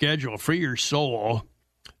 Free Your Schedule, Free Your Soul.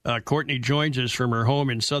 Courtney joins us from her home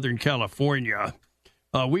in Southern California.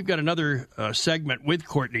 We've got another segment with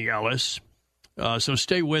Courtney Ellis, so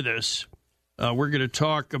stay with us. We're going to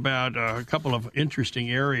talk about a couple of interesting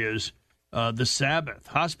areas. The Sabbath,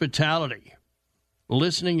 hospitality,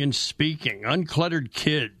 listening and speaking, uncluttered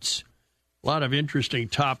kids. A lot of interesting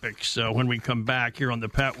topics when we come back here on the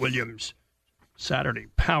Pat Williams Saturday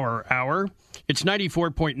Power Hour. It's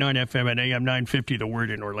 94.9 FM and AM 950, The Word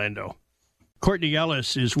in Orlando. Courtney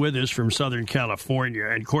Ellis is with us from Southern California.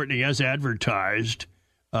 And Courtney, as advertised,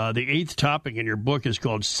 the eighth topic in your book is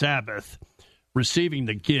called Sabbath, Receiving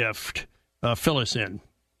the Gift. Fill us in.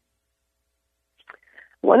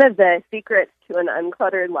 One of the secrets to an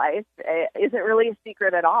uncluttered life isn't really a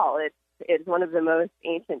secret at all. It's one of the most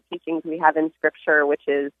ancient teachings we have in Scripture, which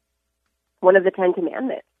is one of the 10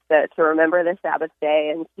 Commandments, to remember the Sabbath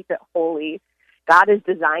day and keep it holy. God has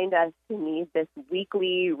designed us to need this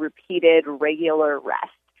weekly, repeated, regular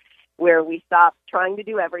rest, where we stop trying to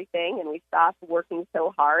do everything and we stop working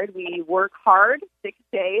so hard. We work hard 6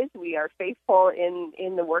 days. We are faithful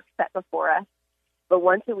in the work set before us. But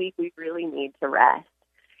once a week, we really need to rest.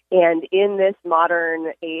 And in this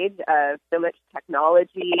modern age of so much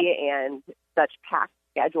technology and such packed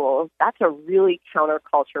schedules, that's a really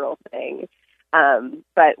countercultural thing.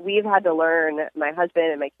 But we've had to learn, my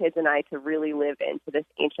husband and my kids and I, to really live into this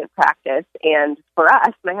ancient practice. And for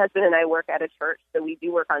us, my husband and I work at a church, so we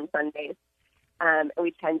do work on Sundays. And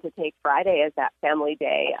we tend to take Friday as that family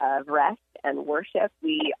day of rest and worship.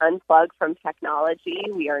 We unplug from technology.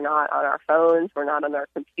 We are not on our phones. We're not on our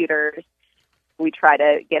computers. We try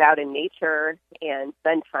to get out in nature and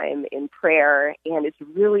spend time in prayer, and it's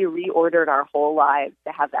really reordered our whole lives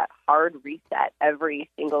to have that hard reset every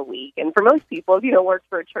single week. And for most people, if you don't work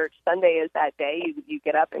for a church, Sunday is that day. You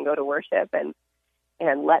get up and go to worship and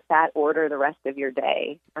let that order the rest of your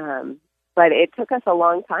day. But it took us a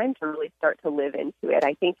long time to really start to live into it.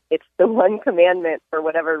 I think it's the one commandment, for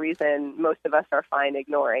whatever reason, most of us are fine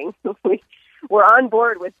ignoring. We're on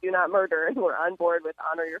board with do not murder, and we're on board with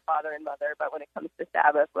honor your father and mother. But when it comes to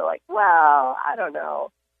Sabbath, we're like, well, I don't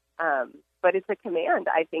know. But it's a command,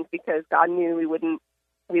 I think, because God knew we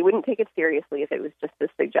wouldn't take it seriously if it was just a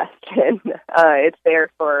suggestion. It's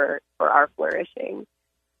there for our flourishing.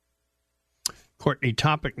 Courtney,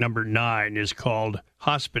 topic number 9 is called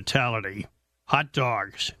hospitality, hot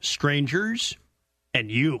dogs, strangers, and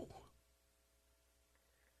you.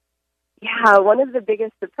 Yeah, one of the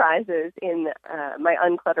biggest surprises in my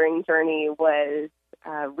uncluttering journey was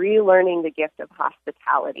relearning the gift of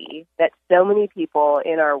hospitality, that so many people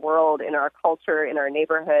in our world, in our culture, in our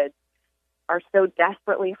neighborhoods are so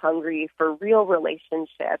desperately hungry for real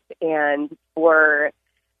relationship and for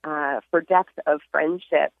depth of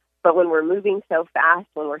friendship. But when we're moving so fast,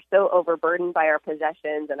 when we're so overburdened by our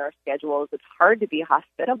possessions and our schedules, it's hard to be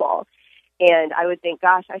hospitable. And I would think,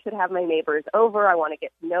 gosh, I should have my neighbors over. I want to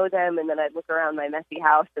get to know them. And then I'd look around my messy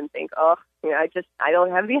house and think, I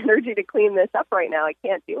don't have the energy to clean this up right now. I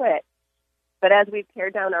can't do it. But as we've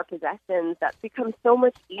pared down our possessions, that's become so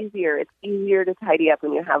much easier. It's easier to tidy up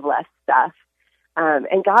when you have less stuff.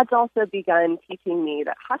 And God's also begun teaching me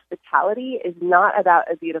that hospitality is not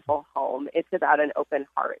about a beautiful home. It's about an open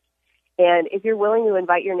heart. And if you're willing to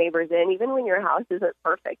invite your neighbors in, even when your house isn't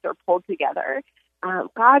perfect or pulled together,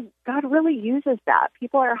 God really uses that.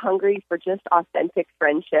 People are hungry for just authentic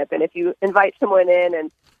friendship. And if you invite someone in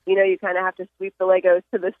and, you kind of have to sweep the Legos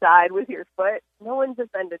to the side with your foot, no one's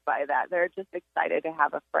offended by that. They're just excited to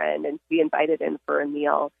have a friend and to be invited in for a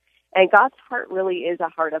meal. And God's heart really is a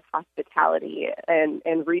heart of hospitality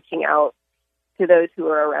and reaching out to those who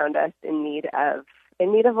are around us in need of a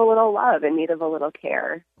little love, in need of a little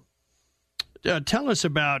care. Tell us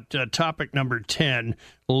about topic number 10,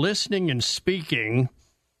 listening and speaking,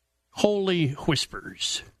 holy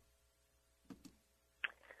whispers.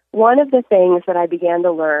 One of the things that I began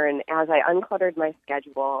to learn as I uncluttered my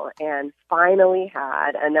schedule and finally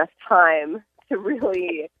had enough time to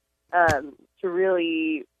really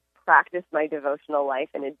practice my devotional life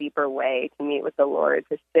in a deeper way, to meet with the Lord,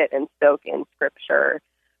 to sit and soak in Scripture,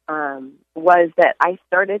 was that I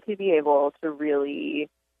started to be able to really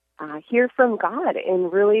hear from God in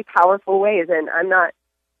really powerful ways. And I'm not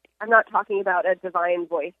talking about a divine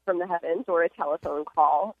voice from the heavens or a telephone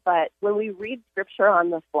call, but when we read Scripture on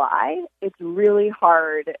the fly, it's really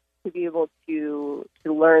hard to be able to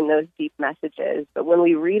learn those deep messages. But when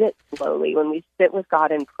we read it slowly, when we sit with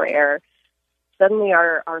God in prayer, suddenly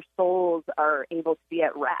our souls are able to be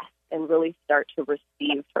at rest and really start to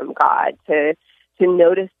receive from God, to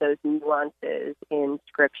notice those nuances in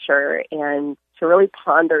Scripture and to really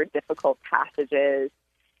ponder difficult passages.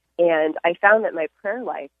 And I found that my prayer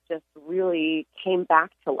life just really came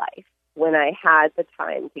back to life when I had the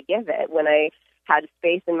time to give it, when I had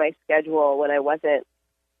space in my schedule, when I wasn't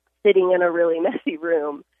sitting in a really messy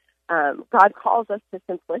room. God calls us to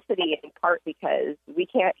simplicity in part because we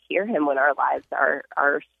can't hear him when our lives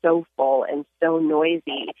are so full and so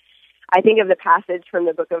noisy. I think of the passage from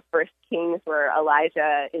the book of 1 Kings where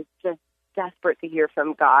Elijah is just desperate to hear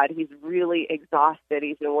from God. He's really exhausted.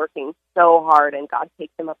 He's been working so hard, and God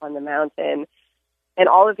takes him up on the mountain, and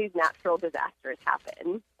all of these natural disasters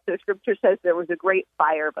happen. So Scripture says there was a great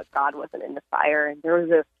fire, but God wasn't in the fire, and there was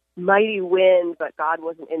a mighty wind, but God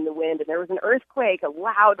wasn't in the wind, and there was an earthquake, a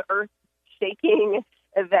loud earth-shaking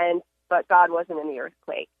event, but God wasn't in the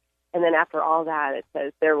earthquake. And then after all that, it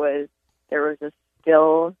says there was a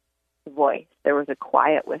still voice, there was a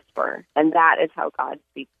quiet whisper, and that is how God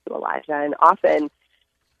speaks to Elijah. And often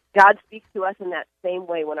God speaks to us in that same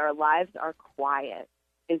way. When our lives are quiet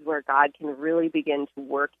is where God can really begin to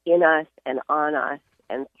work in us and on us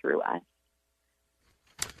and through us.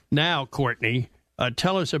 Now, Courtney,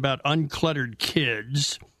 tell us about Uncluttered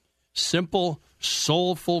Kids, simple,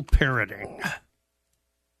 soulful parenting.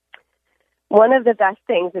 One of the best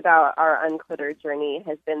things about our uncluttered journey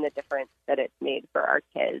has been the difference that it's made for our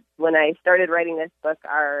kids. When I started writing this book,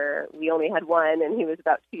 we only had one, and he was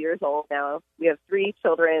about 2 years old now. We have 3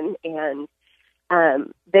 children, and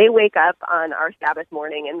they wake up on our Sabbath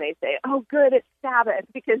morning and they say, "Oh, good, it's Sabbath,"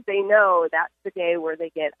 because they know that's the day where they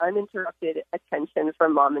get uninterrupted attention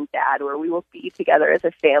from mom and dad, where we will be together as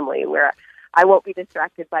a family, where I won't be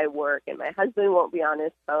distracted by work and my husband won't be on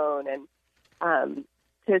his phone. And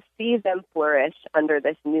to see them flourish under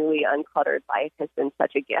this newly uncluttered life has been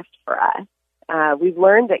such a gift for us. We've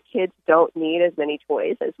learned that kids don't need as many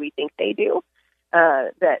toys as we think they do.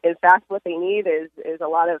 That, in fact, what they need is a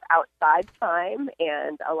lot of outside time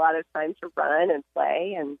and a lot of time to run and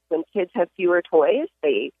play. And when kids have fewer toys,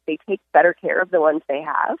 they take better care of the ones they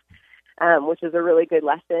have, which is a really good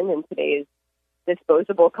lesson in today's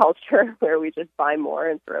disposable culture where we just buy more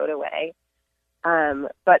and throw it away.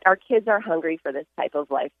 But our kids are hungry for this type of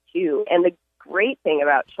life, too. And the great thing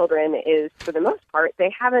about children is, for the most part, they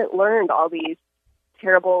haven't learned all these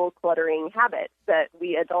terrible cluttering habits that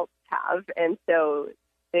we adults have. And so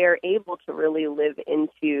they're able to really live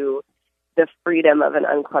into the freedom of an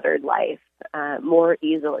uncluttered life more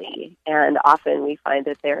easily. And often we find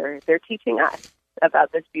that they're teaching us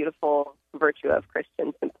about this beautiful virtue of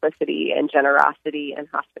Christian simplicity and generosity and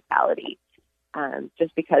hospitality,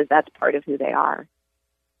 just because that's part of who they are.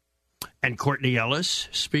 And Courtney Ellis,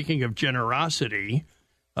 speaking of generosity,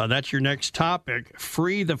 that's your next topic,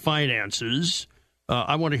 Free the Finances.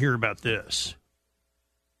 I want to hear about this.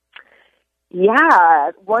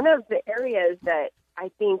 Yeah, one of the areas that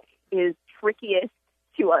I think is trickiest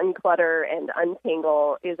to unclutter and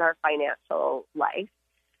untangle is our financial life.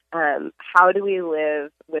 How do we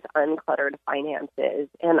live with uncluttered finances?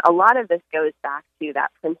 And a lot of this goes back to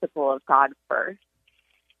that principle of God first.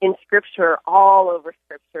 In Scripture, all over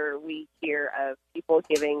Scripture, we hear of people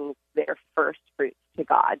giving their first fruits to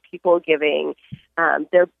God, people giving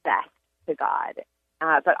their best to God.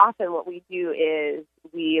 But often what we do is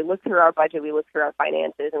we look through our budget, we look through our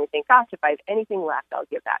finances, and we think, gosh, if I have anything left, I'll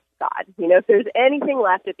give that to God. You know, if there's anything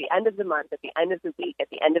left at the end of the month, at the end of the week, at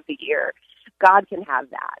the end of the year, God can have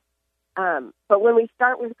that. But when we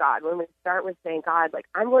start with God, when we start with saying, God, like,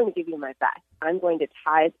 I'm going to give you my best. I'm going to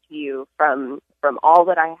tithe to you from all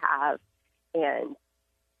that I have, and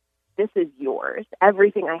this is yours.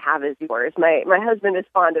 Everything I have is yours. My husband is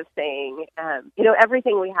fond of saying,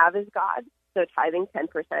 everything we have is God. So tithing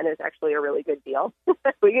 10% is actually a really good deal.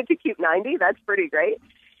 We get to keep 90. That's pretty great.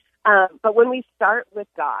 But when we start with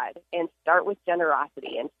God and start with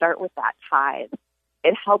generosity and start with that tithe,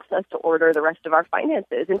 it helps us to order the rest of our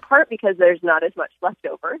finances, in part because there's not as much left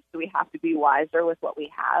over, so we have to be wiser with what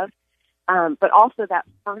we have. But also that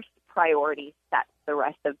first priority sets the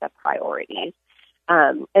rest of the priorities.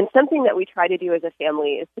 And something that we try to do as a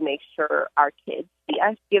family is to make sure our kids see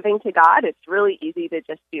us giving to God. It's really easy to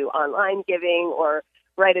just do online giving or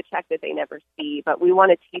write a check that they never see, but we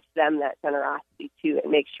want to teach them that generosity too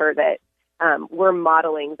and make sure that we're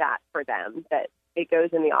modeling that for them, that it goes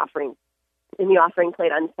in the offering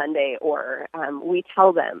plate on Sunday, or we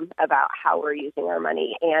tell them about how we're using our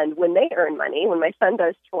money. And when they earn money, when my son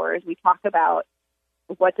does chores, we talk about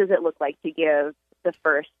what does it look like to give the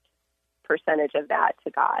first percentage of that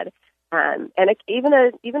to God. And even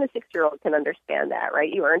a 6-year-old can understand that,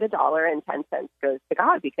 right? You earned $1 and 10 cents goes to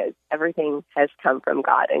God because everything has come from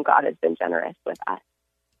God, and God has been generous with us.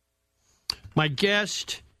 My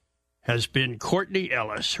guest has been Courtney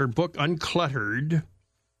Ellis. Her book, Uncluttered.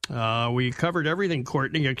 We covered everything,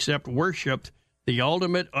 Courtney, except worship, the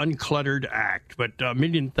ultimate uncluttered act. But a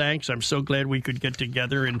million thanks. I'm so glad we could get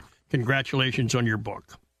together, and congratulations on your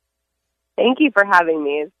book. Thank you for having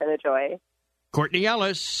me. It's been a joy. Courtney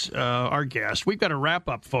Ellis, our guest. We've got to wrap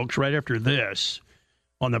up, folks, right after this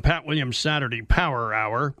on the Pat Williams Saturday Power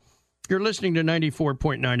Hour. You're listening to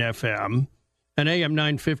 94.9 FM and AM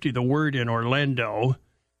 950, The Word in Orlando.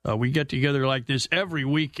 We get together like this every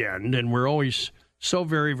weekend, and we're always so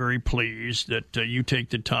very, very pleased that you take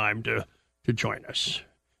the time to join us.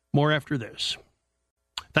 More after this.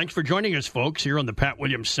 Thanks for joining us, folks, here on the Pat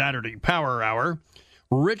Williams Saturday Power Hour.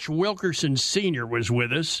 Rich Wilkerson Sr. was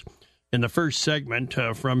with us in the first segment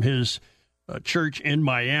from his church in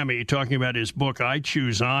Miami, talking about his book, I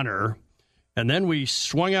Choose Honor. And then we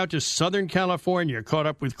swung out to Southern California, caught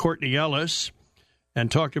up with Courtney Ellis,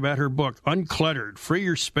 and talked about her book, Uncluttered, Free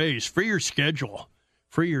Your Space, Free Your Schedule,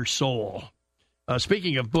 Free Your Soul.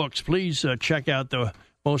 Speaking of books, please check out the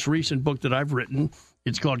most recent book that I've written.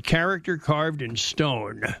 It's called Character Carved in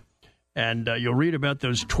Stone. And you'll read about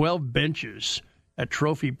those 12 benches at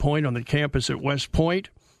Trophy Point on the campus at West Point,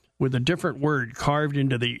 with a different word carved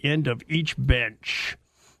into the end of each bench.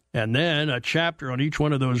 And then a chapter on each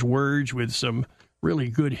one of those words with some really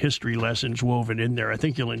good history lessons woven in there. I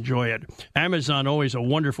think you'll enjoy it. Amazon, always a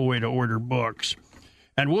wonderful way to order books.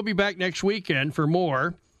 And we'll be back next weekend for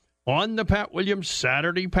more on the Pat Williams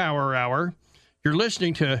Saturday Power Hour. You're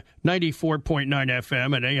listening to 94.9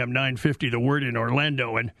 FM and AM 950, The Word in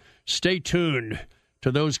Orlando. And stay tuned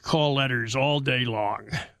to those call letters all day long.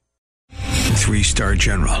 3-star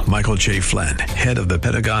General Michael J. Flynn, head of the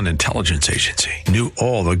Pentagon Intelligence Agency, knew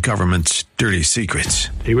all the government's dirty secrets.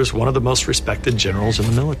 He was one of the most respected generals in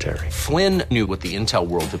the military. Flynn knew what the intel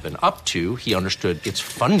world had been up to. He understood its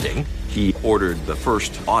funding. He ordered the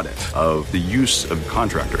first audit of the use of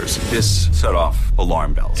contractors. This set off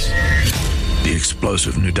alarm bells. The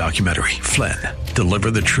explosive new documentary, Flynn,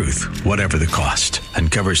 Deliver the Truth, Whatever the Cost,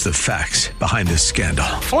 uncovers the facts behind this scandal.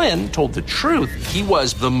 Flynn told the truth. He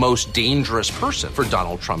was the most dangerous person for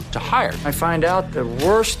Donald Trump to hire. I find out the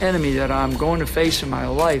worst enemy that I'm going to face in my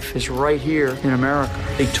life is right here in America.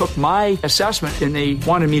 They took my assessment and they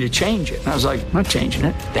wanted me to change it. And I was like, I'm not changing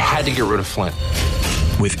it. They had to get rid of Flynn.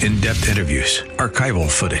 With in-depth interviews, archival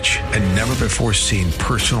footage, and never-before-seen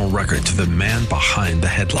personal records of the man behind the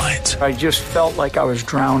headlines. I just felt like I was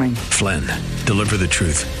drowning. Flynn, Deliver the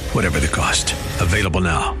Truth, Whatever the Cost. Available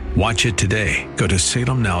now. Watch it today. Go to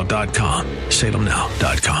salemnow.com.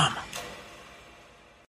 salemnow.com.